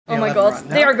Oh my god, right,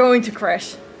 they are going to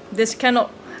crash. This cannot...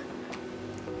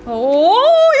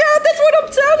 Oh yeah, that's what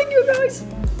I'm telling you guys.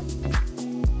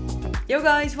 Yo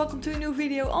guys, welcome to a new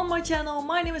video on my channel.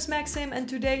 My name is Maxim and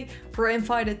today we're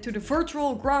invited to the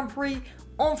virtual Grand Prix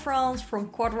on France from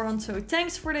Quadrant. So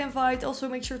thanks for the invite. Also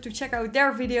make sure to check out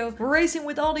their video. We're racing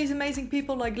with all these amazing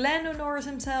people like Lando Norris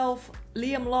himself,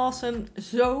 Lawson,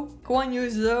 Zhou, Guanyu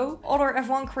Zhou, other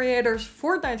F1 creators,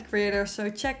 Fortnite creators. So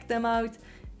check them out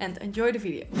and enjoy the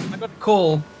video. I got a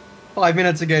call 5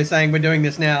 minutes ago saying we're doing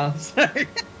this now, so I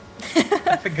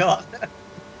forgot.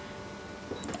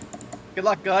 Good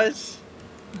luck, guys.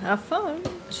 Have fun.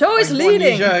 Zhou is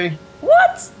leading. Zhou.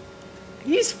 What?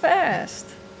 He's fast.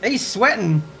 He's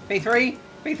sweating. P3,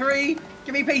 P3,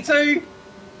 give me P2. It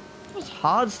was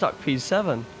hard stuck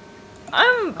P7.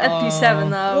 I'm at P7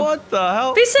 now. What the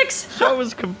hell? P6. Zhou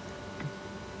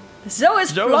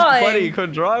is flying. plenty. He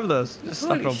couldn't drive this. Just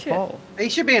stuck on shit. pole. He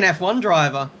should be an F1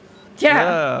 driver.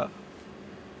 Yeah.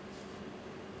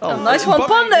 Oh, nice one,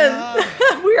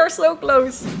 Pundit. We are so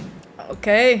close.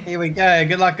 Okay. Here we go.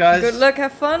 Good luck, guys. Good luck.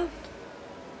 Have fun.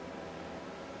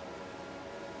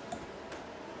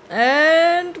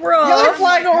 And we're off. Yellow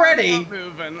flag already. Not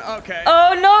moving. Okay.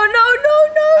 Oh no.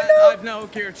 I've no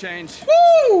gear change. Woo!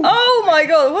 Oh my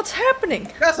god, what's happening?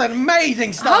 That's an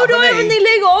amazing start. How do I have an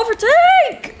illegal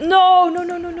overtake? No.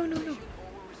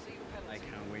 I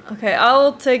can't wait. Okay,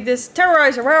 I'll take this.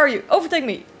 Terrorizer, where are you? Overtake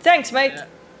me. Thanks, mate.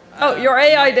 Oh, your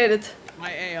AI did it.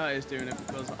 My AI is doing it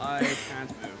because I can't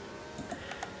move.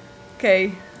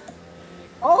 Okay.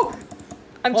 Oh!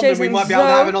 I'm London, chasing we might be able to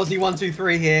have an Zhou. Aussie 1, 2,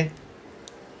 3 here.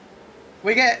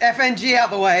 We get FNG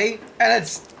out the way, and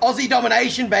it's Aussie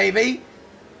domination, baby.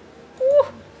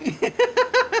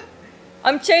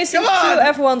 I'm chasing two Come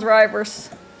on. F1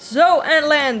 drivers. Zhou and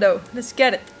Lando. Let's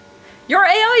get it. Your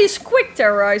AI is quick,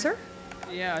 Terrorizer.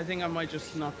 Yeah, I think I might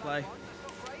just not play.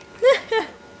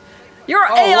 Your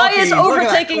Oh, AI lucky. is Look at that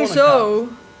overtaking corner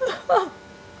Zhou.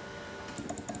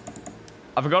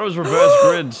 I forgot it was reverse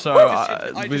grid, so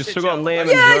I we just still hit got Zhou. Liam and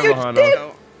Yeah, Zhou you behind did.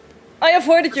 us. I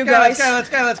avoided you guys. Let's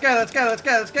go.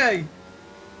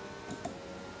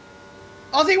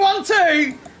 Aussie 1,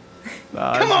 2.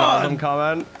 Come on. I'm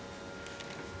coming.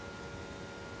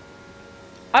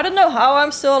 I don't know how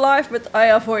I'm still alive, but I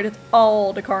avoided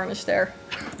all the carnage there.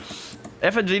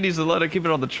 FNG needs to let her keep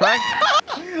it on the track.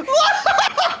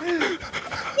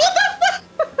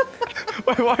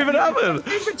 Wait, what even happened?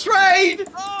 He's betrayed.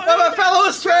 I'm a fellow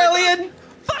Australian.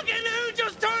 Fucking who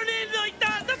just turned in like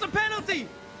that? That's a penalty.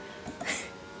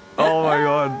 Oh my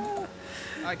god.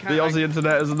 I can't. The Aussie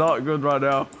internet is not good right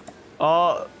now.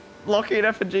 Oh, Lockie and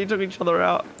FNG took each other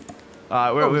out.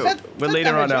 Alright, we're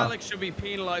leading right now. Alex should be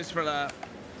penalised for that.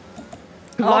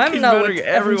 Lockie's I'm now murdering with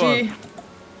everyone. FNG.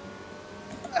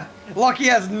 Lockie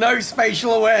has no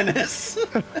spatial awareness.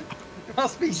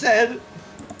 Must be said.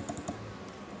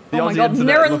 The Oh my Aussie god,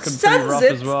 internet Naren looking pretty sends rough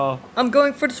it. as well. I'm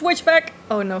going for the switchback.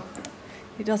 Oh no.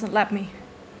 He doesn't lap me.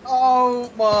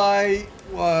 Oh my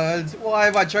word. Why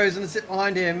have I chosen to sit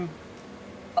behind him?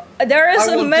 There is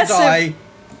I a want to massive die.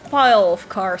 pile of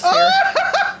cars here.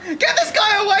 Get this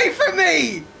guy away from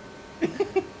me!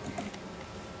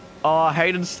 Oh,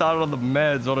 Hayden started on the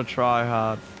meds. What a try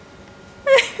hard.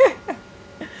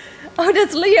 Oh,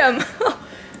 that's Liam.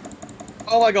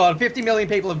 Oh my god, 50 million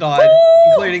people have died,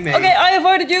 including me. Okay, I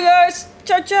avoided you guys.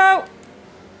 Ciao, ciao.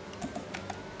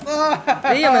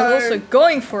 Liam is also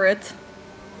going for it.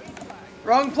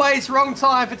 Wrong place, wrong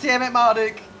time for TM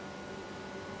Marduk.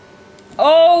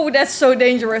 Oh, that's so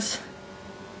dangerous.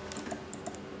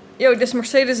 Yo, this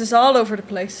Mercedes is all over the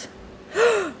place.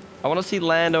 I want to see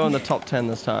Lando in the top 10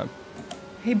 this time.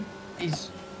 He's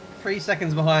 3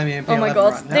 seconds behind me in Oh my P11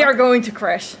 god, right now. they are going to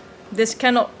crash. This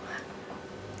cannot...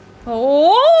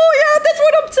 Oh, yeah, that's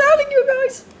what I'm telling you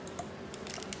guys.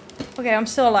 Okay, I'm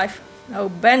still alive. Oh,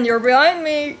 Ben, you're behind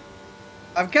me.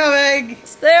 I'm coming!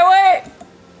 Stay away.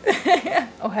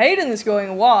 Oh, Hayden is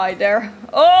going wide there.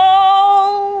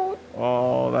 Oh!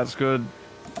 Oh, that's good.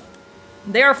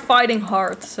 They are fighting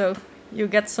hard, so you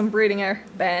get some breathing air.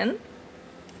 Ben?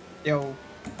 Yo,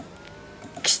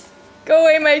 Go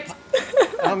away, mate.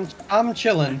 I'm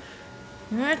chilling.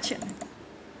 Chilling.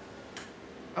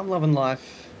 I'm loving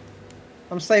life.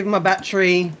 I'm saving my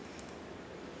battery.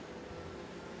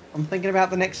 I'm thinking about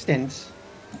the next stint.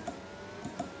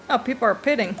 Oh, people are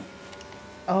pitting.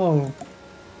 Oh,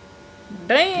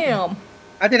 Damn.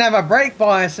 I didn't have my brake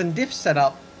bias and diff set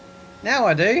up. Now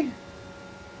I do.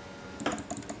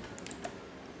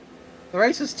 The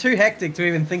race is too hectic to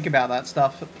even think about that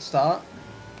stuff at the start.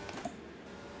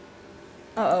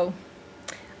 Uh-oh.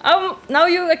 Now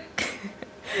you... I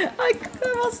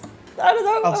don't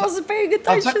know, I wasn't paying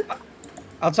attention.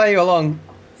 I'll take you along.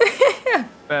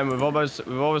 Man, we've almost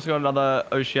got another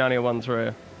Oceania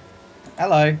 1-3.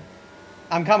 Hello.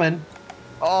 I'm coming.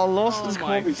 Oh, Lawson's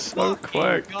called me so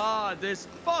quick. God, this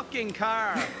fucking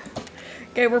car.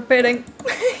 Okay, we're pitting.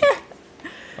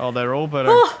 Oh, they're all better.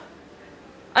 Oh,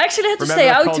 I actually had to stay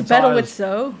out to battle with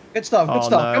Zhou. Good stuff, good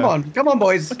stuff. No. Come on,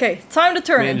 boys. Okay, time to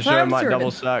turn Me in. and Zhou Time to might turn double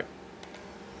in. stack.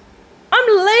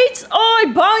 I'm late.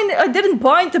 Oh, I didn't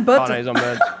bind the Oh, no, button. he's on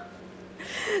mid.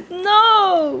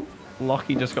 No.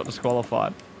 Lockie just got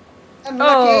disqualified.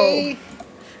 Unlucky.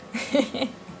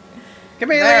 Give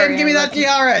me that, Very give me that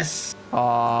unlucky. DRS.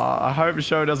 I hope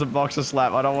Zhou doesn't box a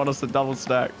slap. I don't want us to double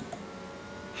stack.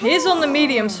 He's on the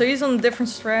medium, so he's on a different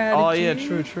strategy. Oh, yeah,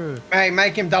 true. Hey,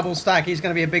 make him double stack. He's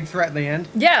going to be a big threat at the end.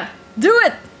 Yeah, do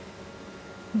it.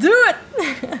 Do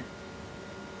it.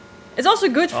 It's also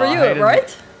good for you, Hayden.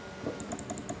 right?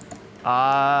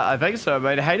 I think so,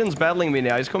 mate. Hayden's battling me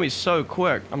now. He's got me so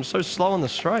quick. I'm so slow on the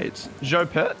straights. Zhou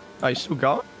pit? Oh, he's still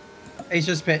going? He's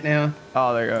just pit now.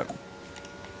 Oh, there you go.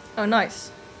 Oh,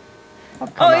 nice.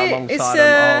 I've come out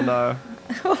alongside him. Oh,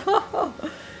 no.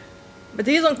 But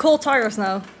he's on cold tires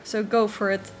now, so go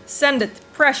for it. Send it.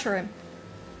 Pressure him.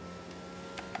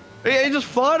 He just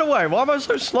fired away. Why am I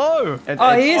so slow?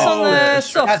 Oh, he's on the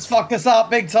soft. That's fucked us up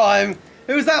big time.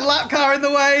 Who's that lap car in the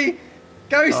way?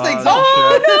 Ghosting's no. off.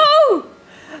 Oh, no!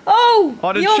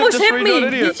 Oh, did he Chip almost just hit rejoin, me.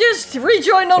 idiot? He just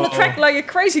rejoined on the track like a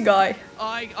crazy guy.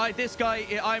 This guy,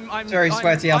 I'm Very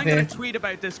sweaty up I'm here. gonna tweet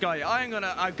about this guy. I'm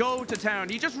gonna go to town.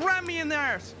 He just ran me in the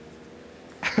arse.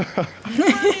 He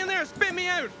ran me in there, spit me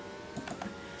out.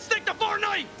 Stick to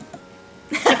Fortnite.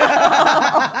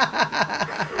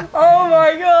 Oh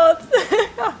my god.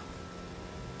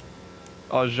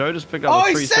 Oh, Zhou just picked up Oh,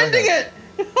 a 3 he's sending second.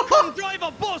 it! Come drive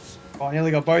a bus. Oh, I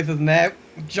nearly got both of them there.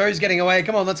 Joe's getting away.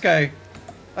 Come on, let's go.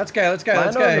 Let's go.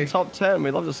 Lando in the top 10.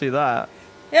 We'd love to see that.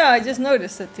 Yeah, I just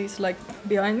noticed that he's like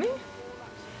behind me.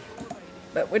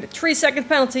 But with a 3-second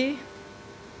penalty,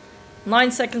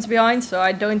 9 seconds behind, so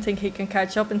I don't think he can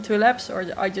catch up in 2 laps,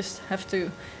 or I just have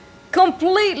to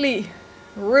completely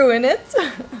ruin it.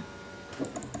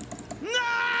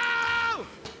 No!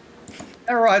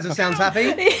 Horizon sounds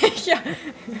happy. Yeah.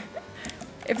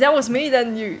 If that was me,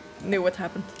 then you knew what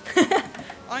happened.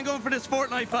 I'm going for this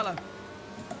Fortnite fella.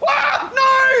 Ah,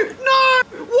 no!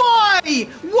 Why?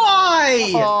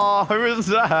 Why? Oh, who is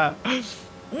that?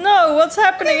 No, what's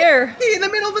happening here? He in the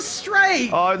middle of the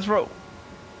straight. Oh, it's wrong.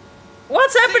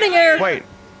 What's happening here? Wait.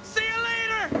 See you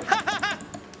later.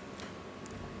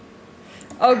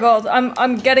 Oh god,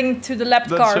 I'm getting to the lap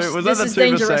cars. Was This that is the 2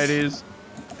 dangerous. Mercedes?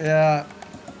 Yeah.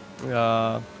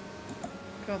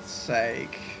 God's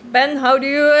sake. Ben, how do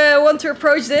you want to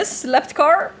approach this left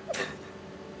car?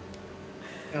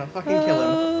 Gonna fucking kill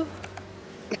him.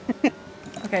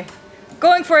 Okay,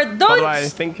 going for it. Don't I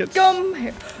think it's... come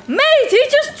here, mate. He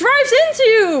just drives into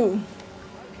you.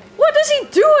 What is he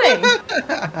doing?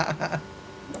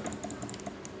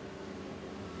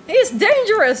 He's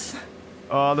dangerous.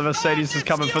 Oh, the Mercedes is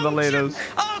coming for the leaders.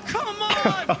 Oh, come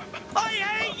on! I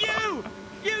hate you!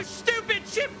 You stupid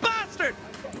shit bastard!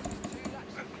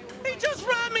 He just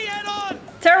ran me head on!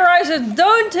 Terrorizer,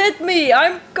 don't hit me.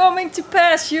 I'm coming to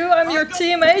pass you. I'm your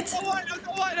teammate.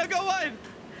 Go wide.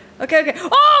 Okay.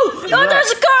 Oh! No,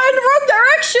 there's a car in the wrong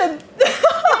direction.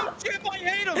 Chip, I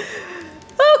hate him!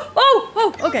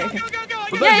 Oh, okay. Go.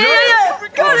 Yeah.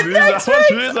 Got it, that's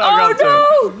right. Oh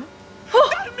no!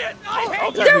 Damn it, I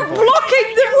hate you! They're blocking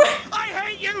the way. I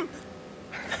hate you!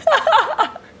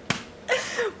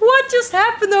 What just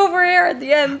happened over here at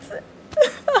the end?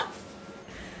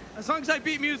 As long as I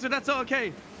beat Muser, that's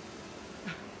okay.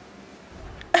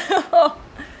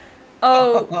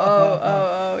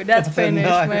 Oh, that's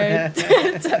finished, mate.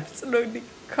 It's absolutely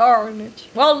carnage.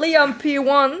 Well, Liam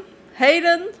P1,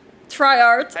 Hayden,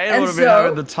 Triart, Hayden and would have been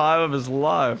having Zhou. the time of his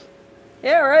life.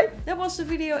 Yeah, right? That was the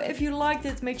video. If you liked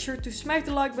it, make sure to smack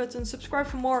the like button, subscribe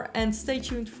for more, and stay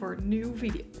tuned for new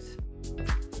videos.